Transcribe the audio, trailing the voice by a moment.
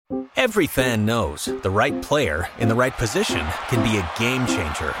Every fan knows the right player in the right position can be a game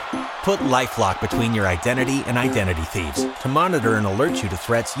changer. Put LifeLock between your identity and identity thieves to monitor and alert you to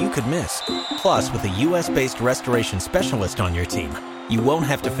threats you could miss. Plus, with a U.S.-based restoration specialist on your team, you won't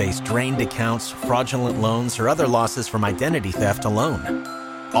have to face drained accounts, fraudulent loans, or other losses from identity theft alone.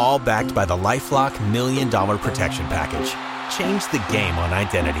 All backed by the LifeLock $1 Million Protection Package. Change the game on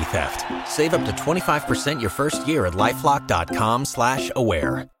identity theft. Save up to 25% your first year at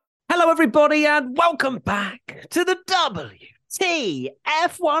LifeLock.com/aware. Hello, everybody, and welcome back to the WTF1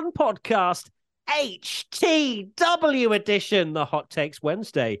 podcast, HTW edition. The Hot Takes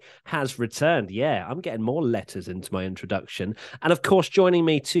Wednesday has returned. Yeah, I'm getting more letters into my introduction. And of course, joining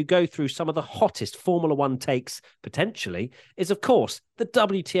me to go through some of the hottest Formula One takes, potentially, is, of course, the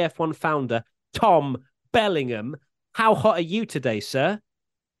WTF1 founder, Tom Bellingham. How hot are you today, sir?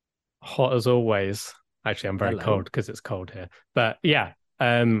 Hot as always. Actually, I'm very cold because it's cold here. But yeah.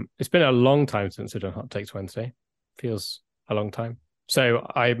 It's been a long time since I've done Hot Takes Wednesday. Feels a long time. So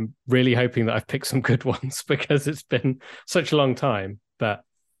I'm really hoping that I've picked some good ones because it's been such a long time, but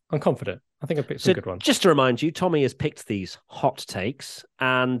I'm confident. I think I've picked some good ones. Just to remind you, Tommy has picked these hot takes,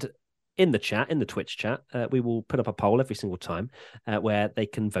 and in the Twitch chat, we will put up a poll every single time where they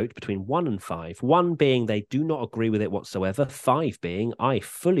can vote between 1 and 5. 1 being they do not agree with it whatsoever. 5 being I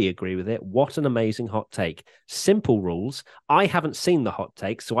fully agree with it. What an amazing hot take. Simple rules. I haven't seen the hot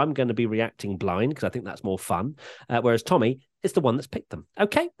take, so I'm going to be reacting blind because I think that's more fun. Whereas Tommy is the one that's picked them.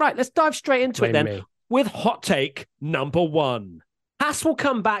 Okay, right, let's dive straight into it then with hot take number 1. Haas will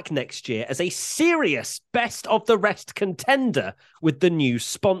come back next year as a serious best of the rest contender with the new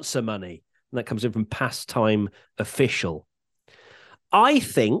sponsor money. And that comes in from Pastime Official. I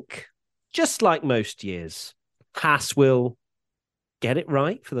think, just like most years, Haas will get it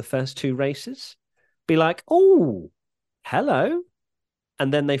right for the first 2 races. Be like, oh, hello.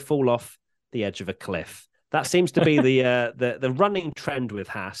 And then they fall off the edge of a cliff. That seems to be the running trend with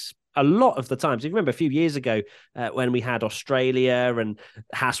Haas. A lot of the times, if you remember a few years ago when we had Australia and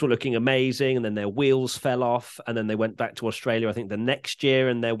Haas were looking amazing and then their wheels fell off and then they went back to Australia, I think the next year,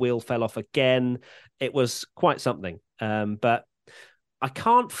 and their wheel fell off again. It was quite something. But I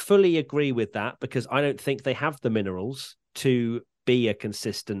can't fully agree with that because I don't think they have the minerals to be a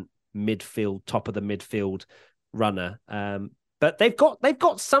consistent midfield, top of the midfield runner. But they've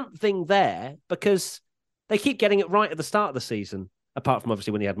got something there because they keep getting it right at the start of the season. Apart from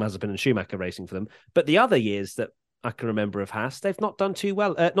obviously when you had Mazepin and Schumacher racing for them. But the other years that I can remember of Haas, they've not done too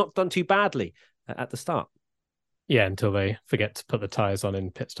well, not done too badly at the start. Yeah, until they forget to put the tyres on in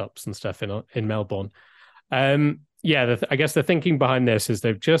pit stops and stuff in Melbourne. I guess the thinking behind this is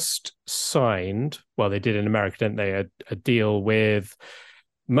they've just signed, well, they did in America, didn't they, a deal with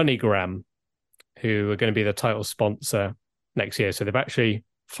MoneyGram, who are going to be the title sponsor next year. So they've actually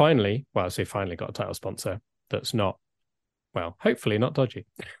finally got a title sponsor that's not, well, hopefully not dodgy.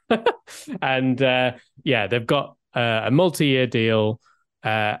 And they've got a multi-year deal.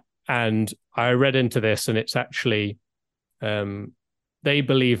 And I read into this, and it's actually, they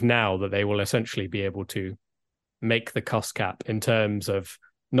believe now that they will essentially be able to make the cost cap in terms of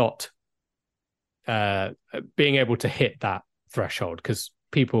not being able to hit that threshold. Because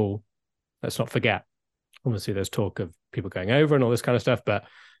people, let's not forget, obviously there's talk of people going over and all this kind of stuff, but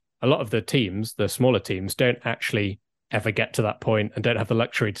a lot of the teams, the smaller teams, don't actually ever get to that point and don't have the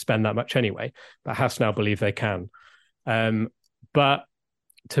luxury to spend that much anyway. But Haas now believe they can. But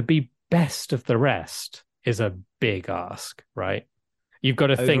to be best of the rest is a big ask, right? You've got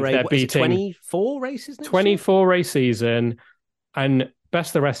to think they're beating 24 races next 24 year? Race season, and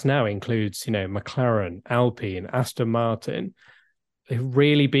best of the rest now includes, McLaren, Alpine, Aston Martin. They're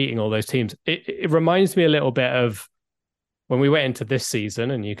really beating all those teams. It reminds me a little bit of when we went into this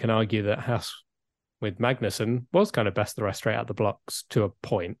season, and you can argue that Haas with Magnussen was kind of best of the rest straight out the blocks to a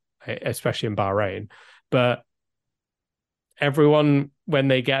point, especially in Bahrain. But everyone, when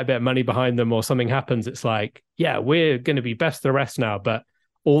they get a bit of money behind them or something happens, it's like, yeah, we're going to be best of the rest now. But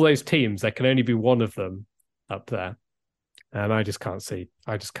all those teams, there can only be one of them up there. And I just can't see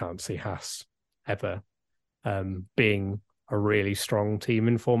Haas ever being a really strong team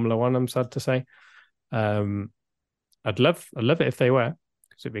in Formula One, I'm sad to say. I'd love it if they were.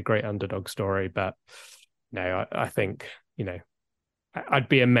 It'd be a great underdog story, but no, I think, I'd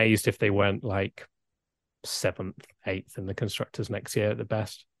be amazed if they weren't like 7th, 8th in the constructors next year at the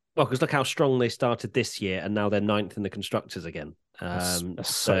best. Well, because look how strong they started this year, and now they're 9th in the constructors again. That's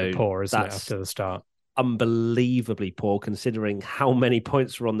so poor, isn't it, after the start? Unbelievably poor, considering how many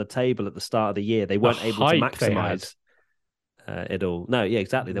points were on the table at the start of the year. They weren't able to maximize it all. No, yeah,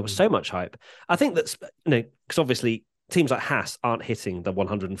 exactly. There was so much hype. I think that's, because obviously teams like Haas aren't hitting the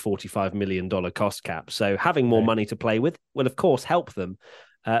 $145 million cost cap. So having more money to play with will, of course, help them.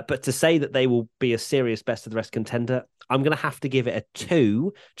 But to say that they will be a serious best of the rest contender, I'm going to have to give it a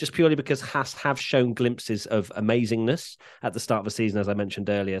 2, just purely because Haas have shown glimpses of amazingness at the start of the season, as I mentioned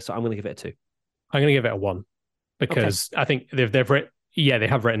earlier. So I'm going to give it a 2. I'm going to give it a 1 because I think they've written, they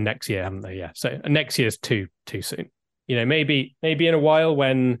have written next year, haven't they? Yeah. So next year's too soon. Maybe in a while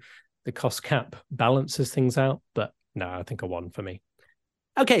when the cost cap balances things out, but no, I think a 1 for me.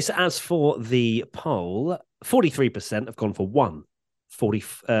 Okay, so as for the poll, 43% have gone for 1,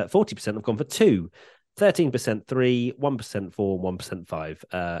 40% have gone for 2, 13% 3, 1% 4, 1% 5.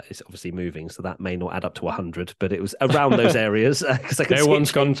 It's obviously moving, so that may not add up to 100, but it was around those areas because I can see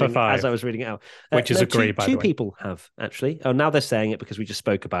one's gone for 5 as I was reading it out, which is agreed. By the way, 2 people have actually. Oh, now they're saying it because we just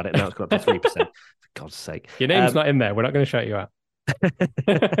spoke about it. Now it's got up to 3%. For God's sake, your name's not in there. We're not going to shout you out.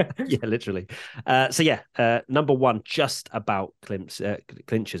 Yeah, literally. Number 1 just about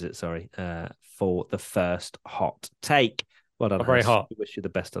clinches it. Sorry, for the first hot take. Well done, very hot. We wish you the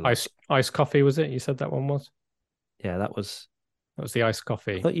best of luck. Iced coffee, was it? You said that one was? Yeah, that was the iced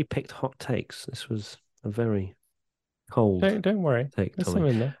coffee. I thought you picked hot takes. This was a very cold. Don't worry. Take, There's some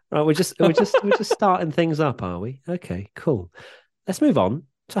in there. Right, we're just starting things up, are we? Okay, cool. Let's move on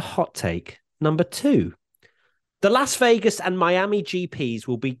to hot take number 2. The Las Vegas and Miami GPs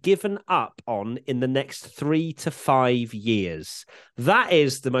will be given up on in the next 3 to 5 years. That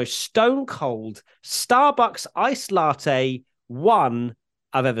is the most stone cold Starbucks iced latte 1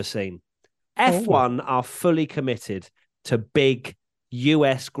 I've ever seen. F1 are fully committed to big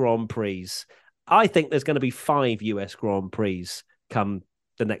US Grand Prix. I think there's going to be 5 US Grand Prix come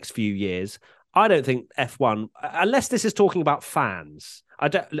the next few years. I don't think F1, unless this is talking about fans,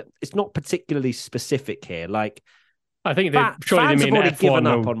 it's not particularly specific here. Like, I think fans have already given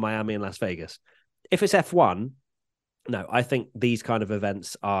up on Miami and Las Vegas. If it's F1, no, I think these kind of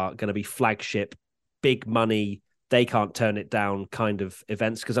events are going to be flagship, big money, they can't turn it down kind of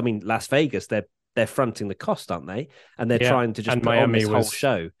events. Because I mean, Las Vegas, they're fronting the cost, aren't they? And they're trying to just put Miami on this whole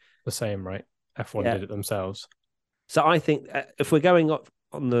show. The same, right? F1 did it themselves. So I think if we're going up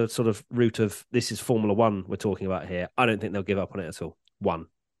on the sort of route of this is Formula One we're talking about here, I don't think they'll give up on it at all. 1.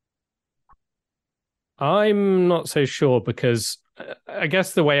 I'm not so sure because I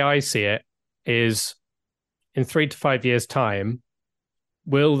guess the way I see it is in 3 to 5 years' time,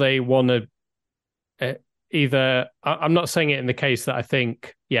 will they want to either... I'm not saying it in the case that I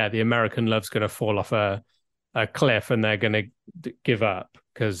think, the American love's going to fall off a cliff and they're going to give up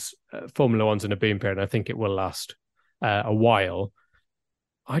because Formula One's in a boom period and I think it will last a while.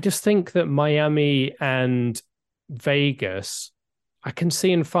 I just think that Miami and Vegas, I can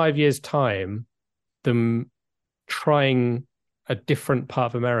see in 5 years' time them trying a different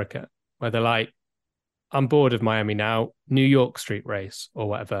part of America where they're like, I'm bored of Miami now, New York street race or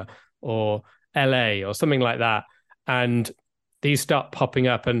whatever, or LA or something like that. And these start popping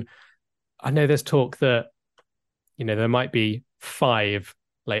up. And I know there's talk that, there might be 5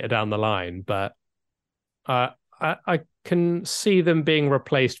 later down the line, but I can see them being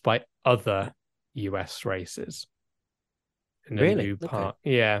replaced by other US races in a new part.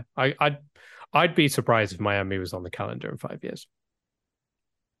 Okay. Yeah, I'd be surprised if Miami was on the calendar in 5 years.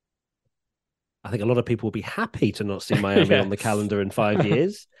 I think a lot of people will be happy to not see Miami on the calendar in 5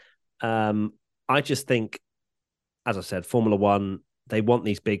 years. I just think, as I said, Formula One, they want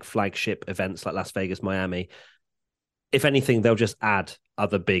these big flagship events like Las Vegas, Miami. If anything, they'll just add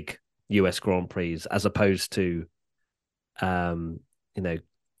other big US Grand Prix as opposed to,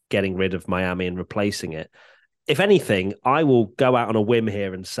 getting rid of Miami and replacing it. If anything, I will go out on a whim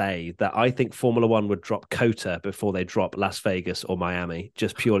here and say that I think Formula One would drop COTA before they drop Las Vegas or Miami,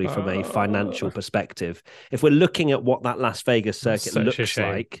 just purely from a financial perspective. If we're looking at what that Las Vegas circuit looks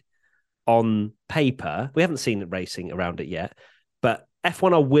like on paper, we haven't seen it racing around it yet, but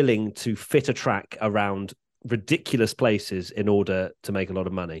F1 are willing to fit a track around ridiculous places in order to make a lot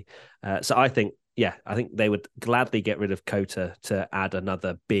of money. So I think they would gladly get rid of COTA to add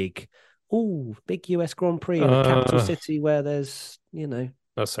another big US Grand Prix in the capital city where there's,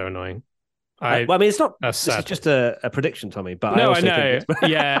 That's so annoying. It's not. This is just a prediction, Tommy. But no, I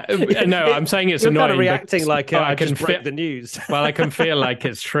know. I'm saying it's annoying. Kind of reacting like I can break the news. Well, I can feel like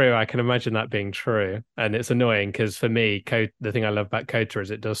it's true. I can imagine that being true, and it's annoying because for me, the thing I love about COTA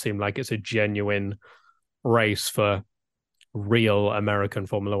is it does seem like it's a genuine race for real American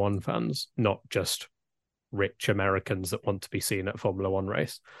Formula One fans, not just rich Americans that want to be seen at Formula One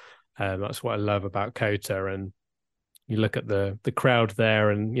race. That's what I love about COTA. And you look at the crowd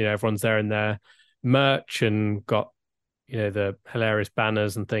there and, everyone's there in their merch and got, the hilarious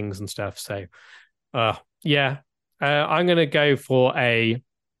banners and things and stuff. So, I'm going to go for a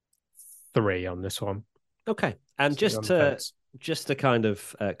 3 on this one. Okay, and just to kind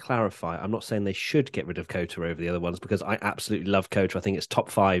of clarify, I'm not saying they should get rid of Kota over the other ones, because I absolutely love Kota. I think it's top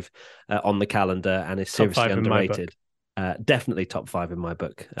 5 on the calendar and is seriously underrated. Definitely top 5 in my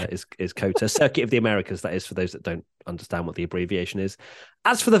book is Kota. Circuit of the Americas, that is, for those that don't understand what the abbreviation is.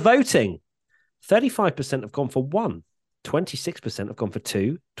 As for the voting, 35% have gone for 1. 26% have gone for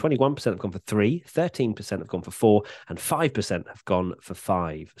 2, 21% have gone for 3, 13% have gone for 4, and 5% have gone for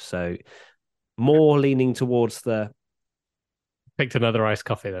 5. So more leaning towards the... Picked another iced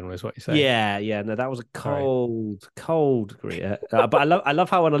coffee then, was what you saying? Yeah. No, that was a cold agree. But I love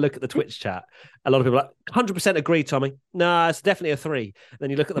how when I look at the Twitch chat, a lot of people are like, 100% agree, Tommy. No, it's definitely a 3.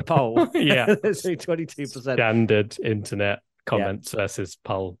 Then you look at the poll. Yeah. It's only 22%. Standard internet comments versus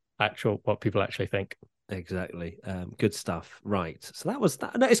poll, what people actually think. Exactly. Good stuff. Right. So that was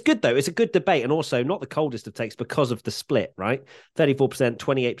that. No, it's good though. It's a good debate, and also not the coldest of takes because of the split, right? 34%,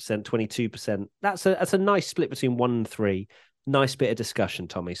 28%, 22%. That's a nice split between 1 and 3. Nice bit of discussion,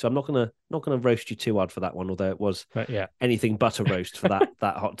 Tommy. So I'm not gonna roast you too hard for that one, although it was anything but a roast for that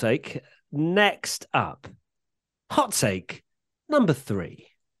hot take. Next up, hot take number 3.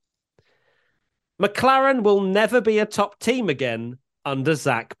 McLaren will never be a top team again under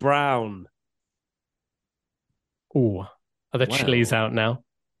Zach Brown. Ooh, are the chilies out now?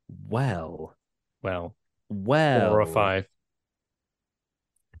 Well. 4 or 5.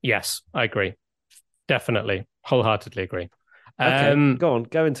 Yes, I agree. Definitely, wholeheartedly agree. Okay, go on,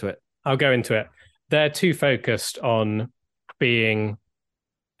 go into it. I'll go into it. They're too focused on being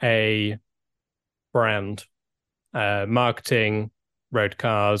a brand, marketing, road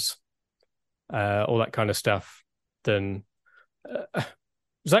cars, all that kind of stuff. Then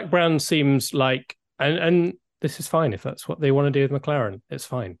Zach Brown seems like, and this is fine if that's what they want to do with McLaren. It's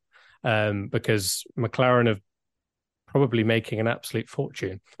fine, because McLaren have probably making an absolute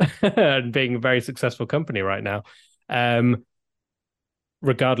fortune and being a very successful company right now,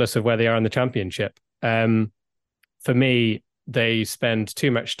 regardless of where they are in the championship. For me, they spend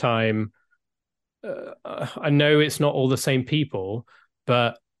too much time. I know it's not all the same people,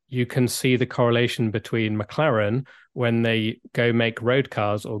 but you can see the correlation between McLaren when they go make road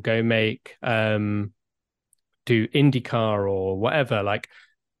cars or go make do IndyCar or whatever. Like,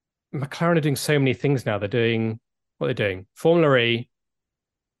 McLaren are doing so many things now. They're doing what they're doing: Formula E,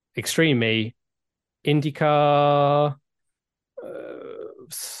 Extreme E, IndyCar,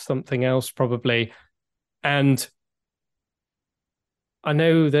 something else probably. And I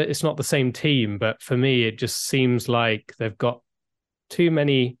know that it's not the same team, but for me, it just seems like they've got too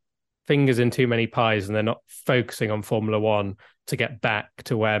many fingers in too many pies, and they're not focusing on Formula One to get back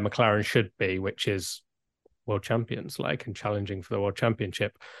to where McLaren should be, which is world champions, and challenging for the world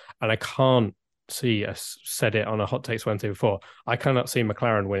championship. And I can't see, I said it on a Hot Takes Wednesday before, I cannot see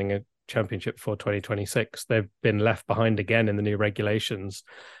McLaren winning a championship for 2026. They've been left behind again in the new regulations,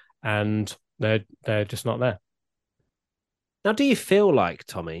 and they're just not there. Now, do you feel like,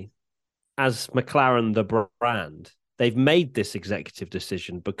 Tommy, as McLaren, the brand, they've made this executive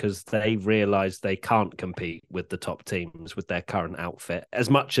decision because they realize they can't compete with the top teams with their current outfit,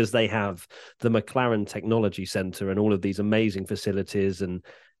 as much as they have the McLaren Technology Center and all of these amazing facilities, and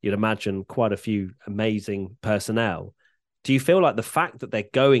you'd imagine quite a few amazing personnel? Do you feel like the fact that they're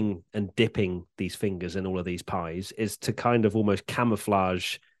going and dipping these fingers in all of these pies is to kind of almost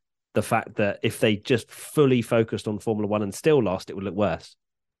camouflage the fact that if they just fully focused on Formula One and still lost, it would look worse?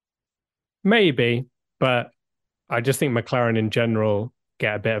 Maybe, but I just think McLaren in general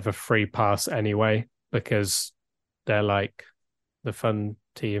get a bit of a free pass anyway, because they're like the fun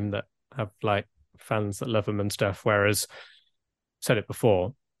team that have like fans that love them and stuff. Whereas, said it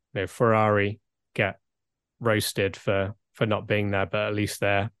before, Ferrari get roasted for not being there, but at least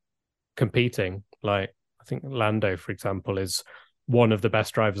they're competing. Like, I think Lando, for example, is one of the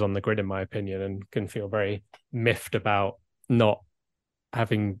best drivers on the grid, in my opinion, and can feel very miffed about not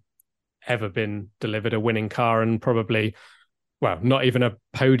having ever been delivered a winning car, and probably, well, not even a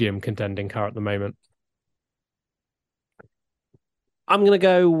podium contending car at the moment. I'm going to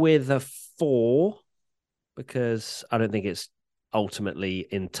go with a 4, because I don't think it's ultimately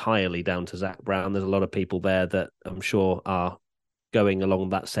entirely down to Zach Brown. There's a lot of people there that I'm sure are going along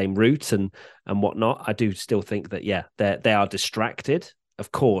that same route and whatnot. I do still think that, they are distracted.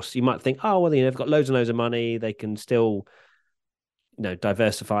 Of course, you might think, oh, well, they've got loads and loads of money. They can still,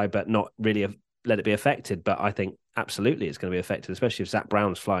 diversify, but not really let it be affected. But I think absolutely it's going to be affected, especially if Zach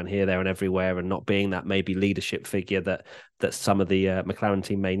Brown's flying here, there, and everywhere, and not being that maybe leadership figure that some of the McLaren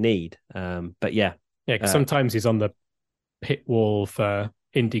team may need. But because sometimes he's on the pit wall for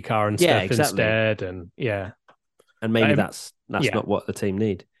IndyCar and stuff instead, and And maybe that's not what the team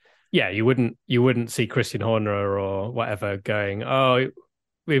need. Yeah, you wouldn't see Christian Horner or whatever going, oh,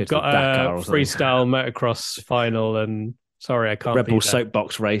 we've got a freestyle motocross final, and sorry, I can't. Red Bull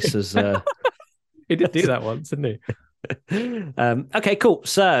soapbox race as he did do that once, didn't he? Okay, cool.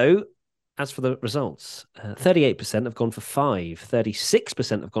 So as for the results, 38% have gone for 5,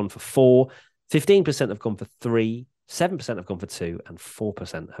 36% have gone for 4, 15% have gone for 3, 7% have gone for 2, and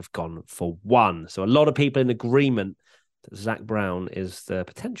 4% have gone for 1. So a lot of people in agreement that Zak Brown is the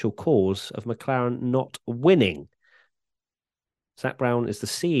potential cause of McLaren not winning. Zak Brown is the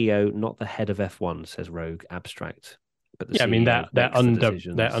CEO, not the head of F1, says Rogue Abstract. But the CEO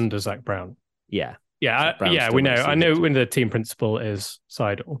they're under Zak Brown. Yeah. We know. I know when the team principal is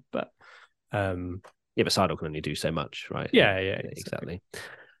Seidel, but but Seidel can only do so much, right? Yeah, exactly.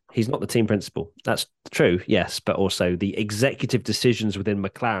 He's not the team principal. That's true, yes, but also the executive decisions within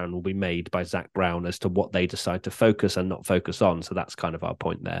McLaren will be made by Zak Brown as to what they decide to focus and not focus on. So that's kind of our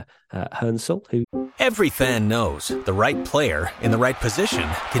point there. Hernsel, who... Every fan knows the right player in the right position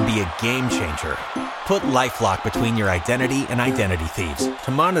can be a game changer. Put LifeLock between your identity and identity thieves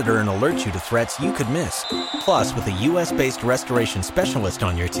to monitor and alert you to threats you could miss. Plus, with a U.S.-based restoration specialist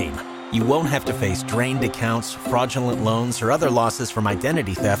on your team, you won't have to face drained accounts, fraudulent loans, or other losses from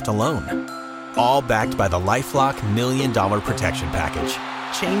identity theft alone. All backed by the LifeLock $1 Million Protection Package.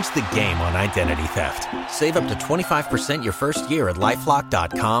 Change the game on identity theft. Save up to 25% your first year at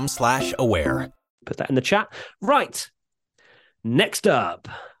LifeLock.com/aware. Put that in the chat. Right. Next up,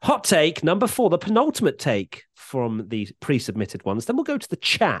 hot take number 4, the penultimate take from the pre-submitted ones. Then we'll go to the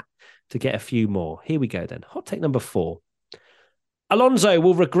chat to get a few more. Here we go then. Hot take number 4. Alonso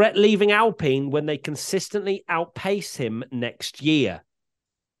will regret leaving Alpine when they consistently outpace him next year.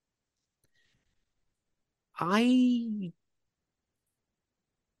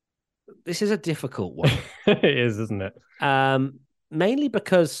 This is a difficult one. It is, isn't it? Mainly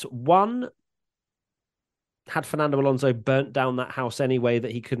because one, had Fernando Alonso burnt down that house anyway,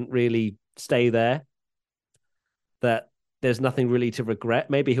 that he couldn't really stay there, that there's nothing really to regret.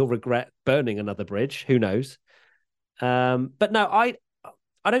 Maybe he'll regret burning another bridge. Who knows? But no, I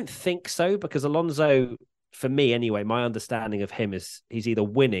don't think so, because Alonso, for me anyway, my understanding of him is he's either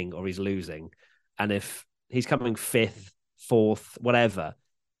winning or he's losing. And if he's coming 5th, 4th, whatever,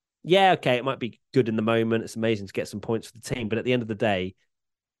 yeah, okay, it might be good in the moment. It's amazing to get some points for the team. But at the end of the day,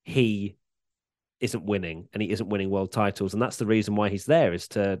 he isn't winning, and he isn't winning world titles. And that's the reason why he's there, is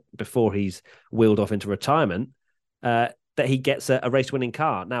to, before he's wheeled off into retirement, that he gets a race-winning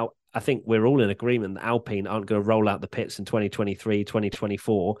car. Now, I think we're all in agreement that Alpine aren't going to roll out the pits in 2023,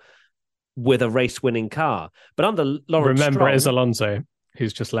 2024 with a race-winning car. But under Lawrence Remember, Stroll, it is Alonso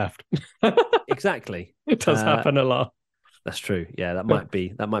who's just left. Exactly. It does happen a lot. That's true. Yeah, that might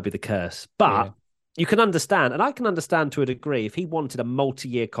be the curse. But you can understand, and I can understand to a degree, if he wanted a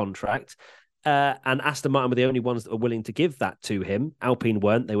multi-year contract, and Aston Martin were the only ones that were willing to give that to him. Alpine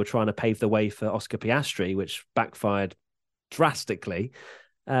weren't. They were trying to pave the way for Oscar Piastri, which backfired drastically.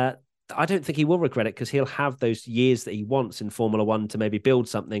 I don't think he will regret it, because he'll have those years that he wants in Formula One to maybe build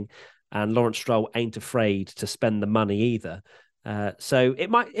something, and Lawrence Stroll ain't afraid to spend the money either. So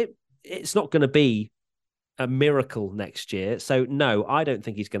it's not going to be a miracle next year. So no, I don't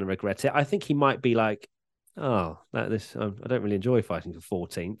think he's going to regret it. I think he might be like, I don't really enjoy fighting for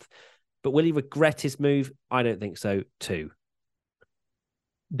 14th. But will he regret his move? I don't think so too.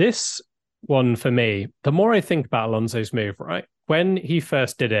 This one for me, the more I think about Alonso's move, right? When he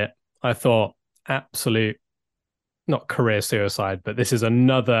first did it, I thought absolute, not career suicide, but this is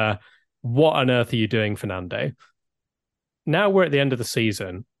another, what on earth are you doing, Fernando? Now we're at the end of the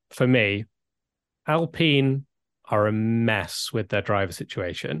season. For me, Alpine are a mess with their driver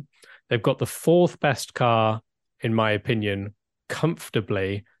situation. They've got the 4th best car, in my opinion,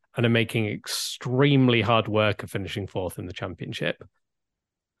 comfortably, and are making extremely hard work of finishing 4th in the championship.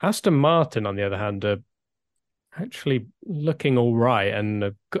 Aston Martin, on the other hand, are actually looking all right,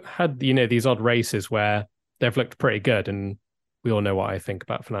 and had, these odd races where they've looked pretty good. And we all know what I think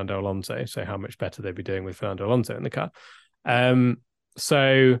about Fernando Alonso, so how much better they'd be doing with Fernando Alonso in the car.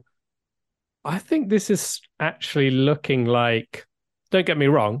 So I think this is actually looking like, don't get me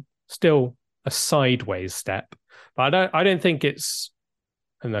wrong, still a sideways step, but I don't think it's,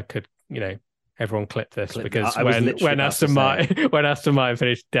 and I could, everyone clip this, because when Aston Martin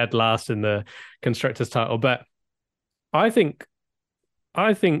finished dead last in the constructors title, but I think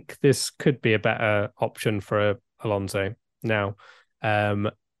this could be a better option for Alonso now,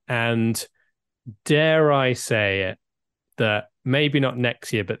 and dare I say it, that maybe not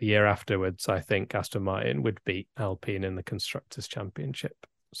next year, but the year afterwards, I think Aston Martin would beat Alpine in the constructors championship.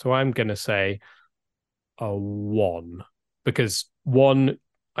 So I'm going to say a 1 because 1,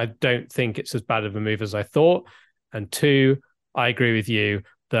 I don't think it's as bad of a move as I thought. And 2, I agree with you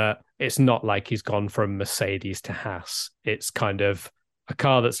that it's not like he's gone from Mercedes to Haas. It's kind of a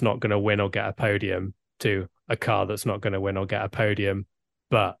car that's not going to win or get a podium to a car that's not going to win or get a podium.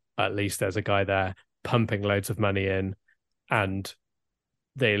 But at least there's a guy there pumping loads of money in, and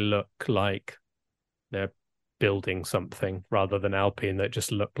they look like they're building something rather than Alpine that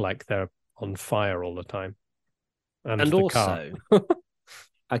just look like they're on fire all the time. And also,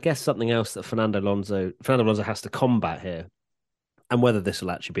 I guess something else that Fernando Alonso has to combat here, and whether this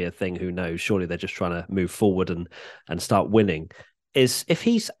will actually be a thing, who knows? Surely they're just trying to move forward and start winning. Is if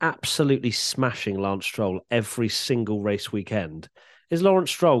he's absolutely smashing Lance Stroll every single race weekend, is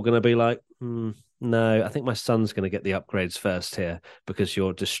Lawrence Stroll going to be like, no, I think my son's going to get the upgrades first here because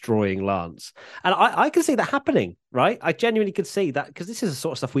you're destroying Lance? And I can see that happening, right? I genuinely could see that, because this is the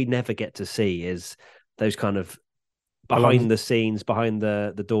sort of stuff we never get to see, is those kind of behind the scenes, behind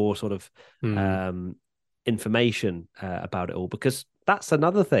the door sort of information about it all, because that's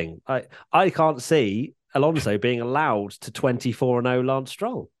another thing. I can't see Alonso being allowed to 24-0 Lance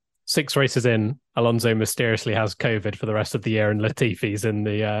Stroll. 6 races in, Alonso mysteriously has COVID for the rest of the year, and Latifi's in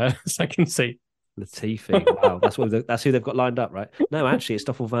the second seat. Latifi, wow, that's who they've got lined up, right? No, actually, it's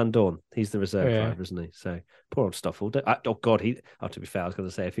Stoffel Van Dorn. He's the reserve driver, isn't he? So poor old Stoffel. Oh God, to be fair, I was going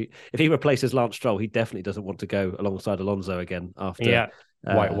to say if he replaces Lance Stroll, he definitely doesn't want to go alongside Alonso again after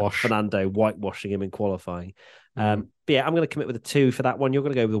Fernando whitewashing him in qualifying. But yeah, I'm going to commit with a 2 for that one. You're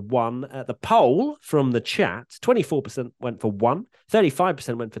going to go with a 1. The poll from the chat: 24% went for 1,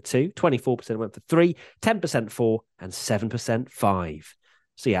 35% went for 2, 24% went for 3, 10% 4, and 7% 5.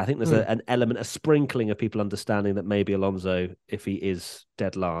 So yeah, I think there's an element, a sprinkling of people understanding that maybe Alonso, if he is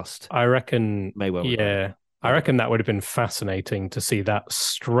dead last, I reckon may well. Yeah, I reckon that would have been fascinating to see that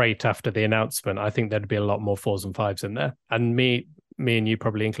straight after the announcement. I think there'd be a lot more 4s and 5s in there, and me and you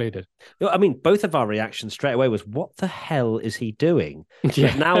probably included. I mean, both of our reactions straight away was, what the hell is he doing? But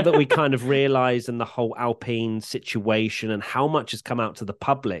now that we kind of realise, and the whole Alpine situation and how much has come out to the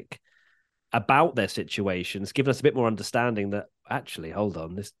public about their situations, given us a bit more understanding that actually, hold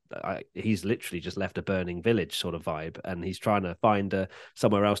on, he's literally just left a burning village sort of vibe, and he's trying to find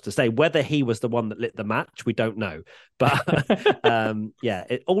somewhere else to stay. Whether he was the one that lit the match, we don't know. But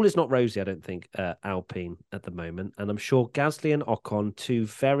all is not rosy, I don't think, Alpine at the moment. And I'm sure Gasly and Ocon, two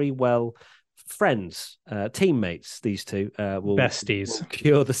very well friends, teammates, these two will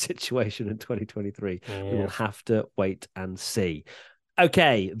cure the situation in 2023. Yeah. We will have to wait and see.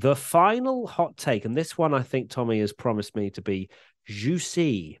 Okay, the final hot take, and this one I think Tommy has promised me to be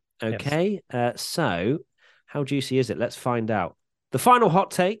juicy. Okay, yes. So how juicy is it? Let's find out. The final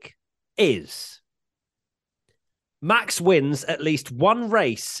hot take is Max wins at least one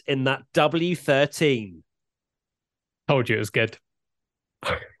race in that W13. Told you it was good.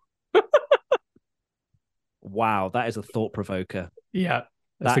 Wow, that is a thought provoker. Yeah,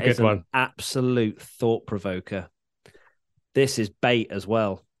 that's a good one. Absolute thought provoker. This is bait as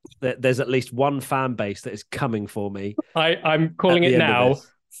well. There's at least one fan base that is coming for me. I'm calling it now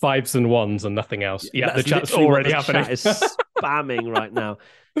 5s and 1s and nothing else. Yeah, the chat's already happening. The chat is spamming right now.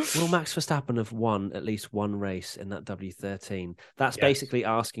 Will Max Verstappen have won at least one race in that W13? That's basically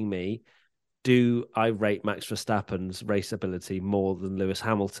asking me, do I rate Max Verstappen's race ability more than Lewis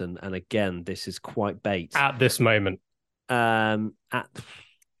Hamilton? And again, this is quite bait. At this moment. For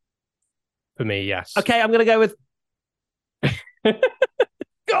me, yes. Okay, I'm going to go with...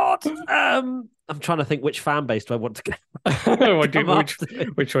 God, I'm trying to think which fan base do I want to get.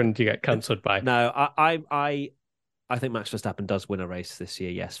 Which one do you get cancelled by? No, I think Max Verstappen does win a race this year.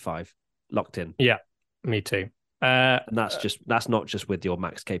 Yes, 5 locked in. Yeah, me too. And that's not just with your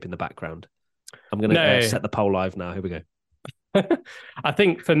Max cape in the background. I'm going to set the poll live now. Here we go. I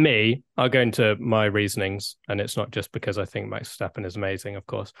think for me, I'll go into my reasonings, and it's not just because I think Max Verstappen is amazing, of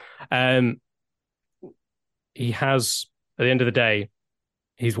course. He has, at the end of the day,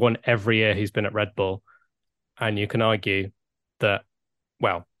 he's won every year he's been at Red Bull. And you can argue that,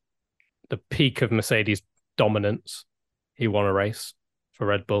 well, the peak of Mercedes dominance, he won a race for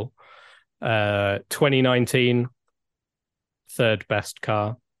Red Bull. 2019, third best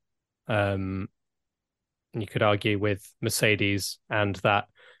car. You could argue with Mercedes and that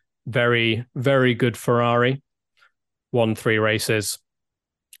very, very good Ferrari. Won 3 races.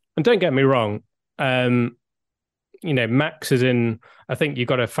 And don't get me wrong, Max is in, I think you've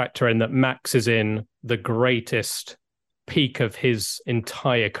got to factor in that Max is in the greatest peak of his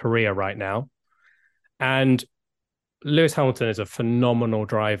entire career right now. And Lewis Hamilton is a phenomenal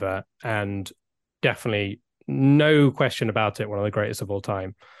driver and definitely no question about it, one of the greatest of all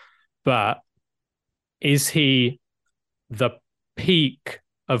time. But is he the peak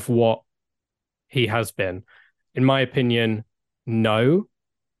of what he has been? In my opinion, no.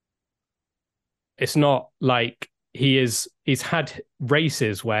 It's not like he's had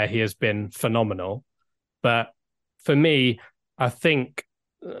races where he has been phenomenal, but for me, I think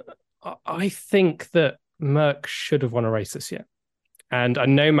that Merck should have won a race this year. And I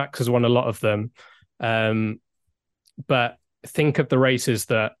know Max has won a lot of them, but think of the races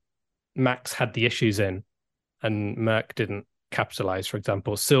that Max had the issues in and Merck didn't capitalize. For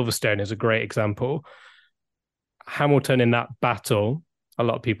example, Silverstone is a great example. Hamilton in that battle, a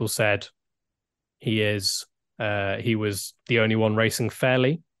lot of people said he was the only one racing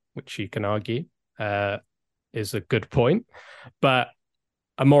fairly, which you can argue is a good point. But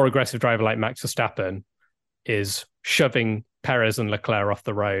a more aggressive driver like Max Verstappen is shoving Perez and Leclerc off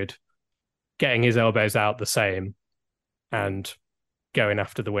the road, getting his elbows out the same, and going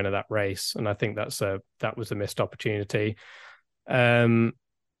after the win of that race. And I think that was a missed opportunity. And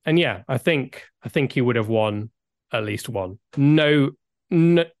yeah, I think he would have won at least one. No,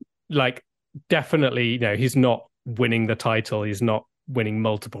 like definitely, he's not winning the title. He's not winning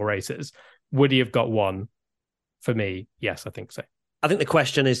multiple races. Would he have got one? For me, yes, I think so. I think the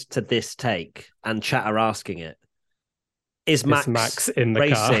question is to this take, and chat are asking it. Is Max in the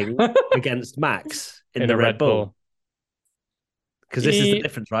racing car against Max in the Red Bull? Because this is the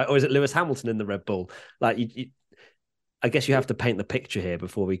difference, right? Or is it Lewis Hamilton in the Red Bull? Like, I guess you have to paint the picture here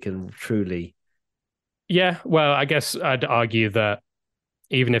before we can truly. Yeah, well, I guess I'd argue that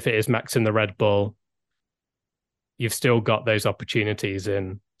even if it is Max in the Red Bull, you've still got those opportunities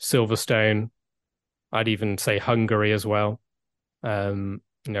in Silverstone. I'd even say Hungary as well.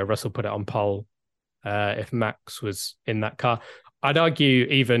 Russell put it on pole. If Max was in that car, I'd argue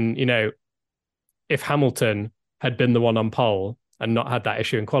even, if Hamilton had been the one on pole and not had that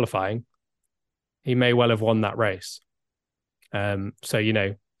issue in qualifying, he may well have won that race. So,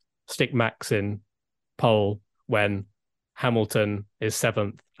 stick Max in pole when Hamilton is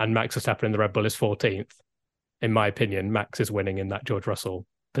 7th and Max Verstappen in the Red Bull is 14th. In my opinion, Max is winning in that George Russell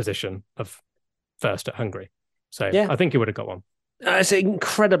position of first at Hungary. So yeah. I think he would have got one. It's an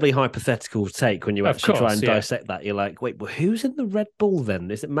incredibly hypothetical take when you actually try and dissect that. You're like, wait, well, who's in the Red Bull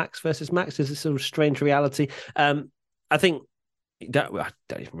then? Is it Max versus Max? Is this sort of strange reality? I think I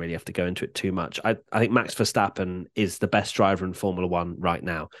don't even really have to go into it too much. I think Max Verstappen is the best driver in Formula One right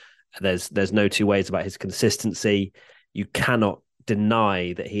now. There's no two ways about his consistency. You cannot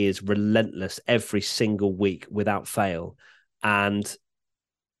deny that he is relentless every single week without fail. And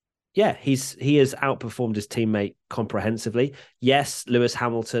yeah, he has outperformed his teammate comprehensively. Yes, Lewis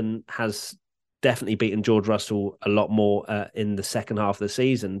Hamilton has definitely beaten George Russell a lot more in the second half of the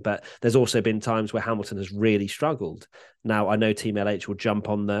season, but there's also been times where Hamilton has really struggled. Now, I know Team LH will jump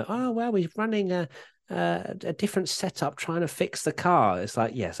on we're running a different setup trying to fix the car. It's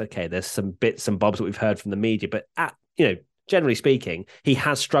like, yes, okay, there's some bits and bobs that we've heard from the media, but generally speaking, he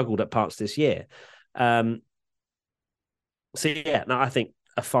has struggled at parts this year. I think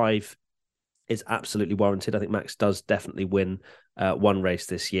a 5 is absolutely warranted. I think Max does definitely win one race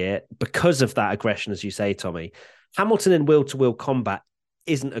this year because of that aggression, as you say, Tommy. Hamilton in wheel-to-wheel combat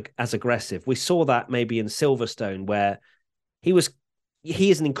isn't as aggressive. We saw that maybe in Silverstone, where he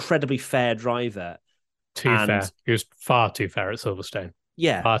is an incredibly fair driver. Fair. He was far too fair at Silverstone.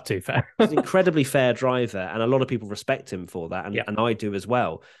 Yeah. Far too fair. He's an incredibly fair driver, and a lot of people respect him for that, and I do as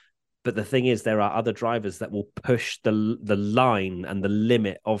well. But the thing is, there are other drivers that will push the line and the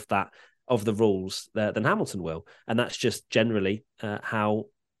limit of the rules than Hamilton will, and that's just generally how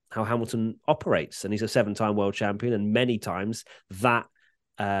Hamilton operates. And he's a 7-time world champion, and many times that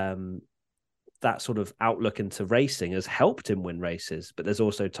sort of outlook into racing has helped him win races. But there's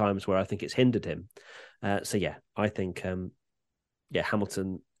also times where I think it's hindered him. I think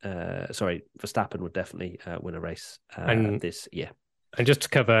Verstappen would definitely win a race this year. And just to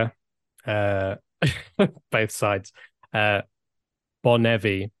cover both sides,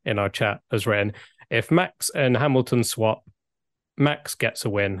 Bonevi in our chat has written, if Max and Hamilton swap, Max gets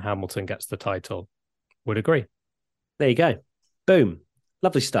a win, Hamilton gets the title. Would agree. There you go. Boom.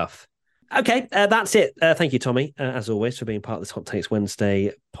 Lovely stuff. Okay, that's it. Thank you, Tommy, as always, for being part of this Hot Takes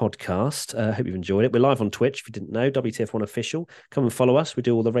Wednesday podcast. Hope you've enjoyed it. We're live on Twitch, if you didn't know, WTF1 Official. Come and follow us. We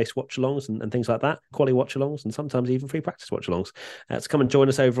do all the race watch-alongs and things like that, quality watch-alongs, and sometimes even free practice watch-alongs. So come and join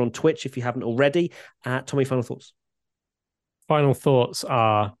us over on Twitch if you haven't already. Tommy, final thoughts? Final thoughts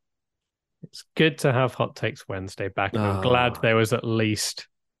are, it's good to have Hot Takes Wednesday back, and I'm glad there was at least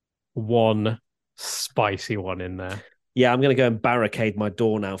one spicy one in there. Yeah, I'm going to go and barricade my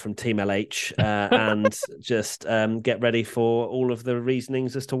door now from Team LH and just get ready for all of the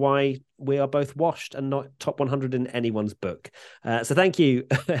reasonings as to why we are both washed and not top 100 in anyone's book. So thank you,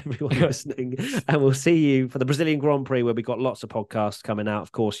 everyone listening. And we'll see you for the Brazilian Grand Prix, where we've got lots of podcasts coming out.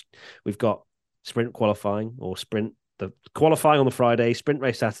 Of course, we've got sprint qualifying or sprint. The qualifying on the Friday, sprint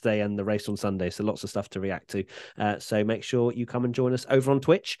race Saturday, and the race on Sunday. So lots of stuff to react to. So make sure you come and join us over on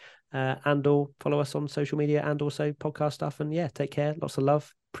Twitch and or follow us on social media and also podcast stuff. And yeah, take care. Lots of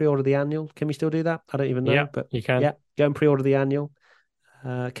love. Pre-order the annual. Can we still do that? I don't even know. Yeah, but you can. Yeah, go and pre-order the annual.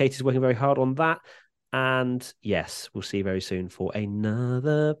 Katie's working very hard on that. And yes, we'll see you very soon for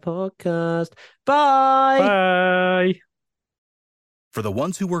another podcast. Bye. Bye. For the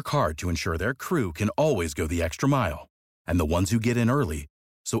ones who work hard to ensure their crew can always go the extra mile, and the ones who get in early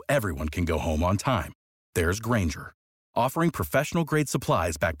so everyone can go home on time, there's Grainger, offering professional-grade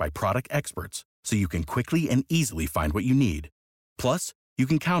supplies backed by product experts so you can quickly and easily find what you need. Plus, you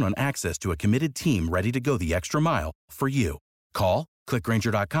can count on access to a committed team ready to go the extra mile for you. Call, click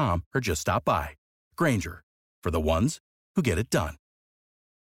Grainger.com, or just stop by. Grainger, for the ones who get it done.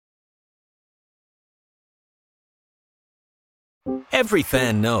 Every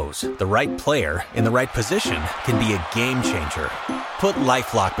fan knows the right player in the right position can be a game changer. Put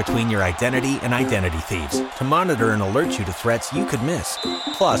LifeLock between your identity and identity thieves to monitor and alert you to threats you could miss.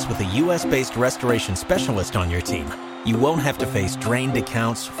 Plus, with a U.S.-based restoration specialist on your team, you won't have to face drained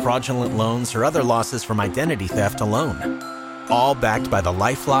accounts, fraudulent loans, or other losses from identity theft alone. All backed by the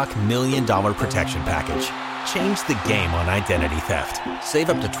LifeLock $1 Million Protection Package. Change the game on identity theft.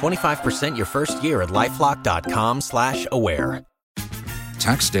 Save up to 25% your first year at LifeLock.com/aware.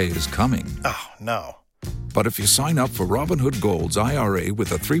 Tax day is coming. Oh, no. But if you sign up for Robinhood Gold's IRA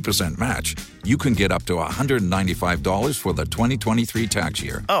with a 3% match, you can get up to $195 for the 2023 tax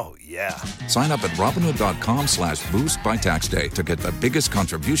year. Oh, yeah. Sign up at Robinhood.com/boost by tax day to get the biggest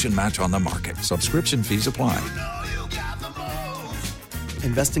contribution match on the market. Subscription fees apply.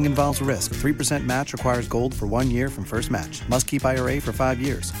 Investing involves risk. 3% match requires gold for 1 year from first match. Must keep IRA for 5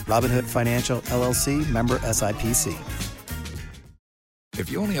 years. Robinhood Financial, LLC, member SIPC. If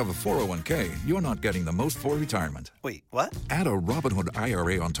you only have a 401k, you're not getting the most for retirement. Wait, what? Add a Robinhood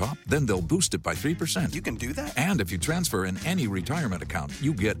IRA on top, then they'll boost it by 3%. You can do that? And if you transfer in any retirement account,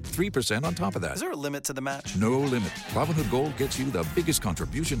 you get 3% on top of that. Is there a limit to the match? No limit. Robinhood Gold gets you the biggest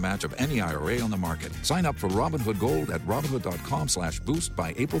contribution match of any IRA on the market. Sign up for Robinhood Gold at Robinhood.com/boost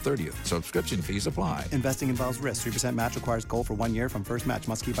by April 30th. Subscription fees apply. Investing involves risk. 3% match requires gold for 1 year from first match.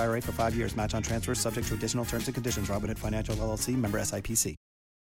 Must keep IRA for 5 years. Match on transfers subject to additional terms and conditions. Robinhood Financial, LLC, member SIPC.